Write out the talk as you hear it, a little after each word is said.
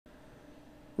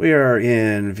We are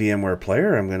in VMware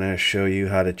Player. I'm going to show you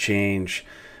how to change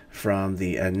from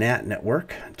the NAT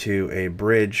network to a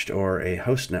bridged or a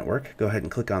host network. Go ahead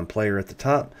and click on Player at the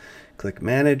top. Click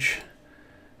Manage,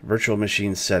 Virtual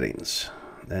Machine Settings.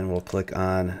 Then we'll click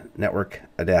on Network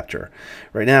Adapter.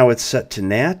 Right now it's set to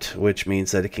NAT, which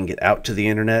means that it can get out to the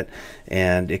internet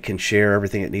and it can share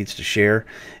everything it needs to share.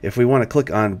 If we want to click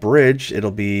on Bridge,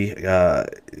 it'll be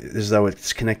as though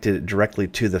it's connected directly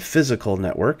to the physical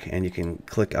network, and you can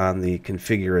click on the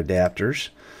Configure Adapters.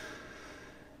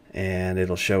 And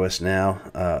it'll show us now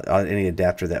any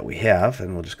adapter that we have,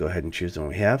 and we'll just go ahead and choose the one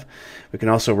we have. We can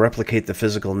also replicate the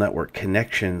physical network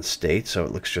connection state so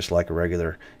it looks just like a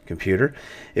regular computer.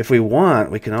 If we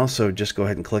want, we can also just go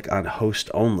ahead and click on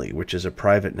host only, which is a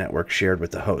private network shared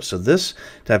with the host. So this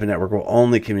type of network will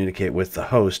only communicate with the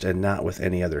host and not with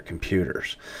any other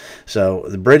computers. So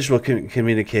the bridge will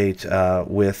communicate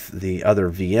with the other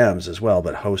VMs as well,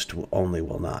 but host only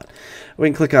will not. We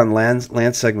can click on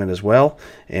LAN segment as well,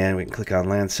 and we can click on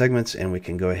LAN segments, and we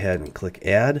can go ahead and click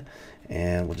Add,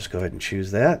 and we'll just go ahead and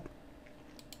choose that.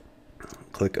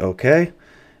 Click OK,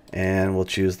 and we'll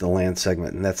choose the LAN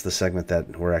segment, and that's the segment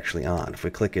that we're actually on. If we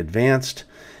click Advanced,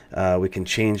 we can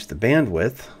change the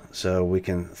bandwidth, so we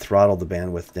can throttle the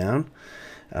bandwidth down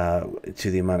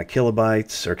to the amount of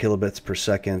kilobytes or kilobits per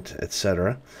second,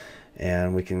 etc.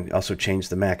 And we can also change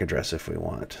the MAC address if we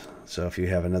want. So if you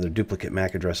have another duplicate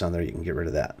MAC address on there, you can get rid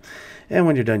of that. And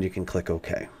when you're done, you can click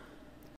OK.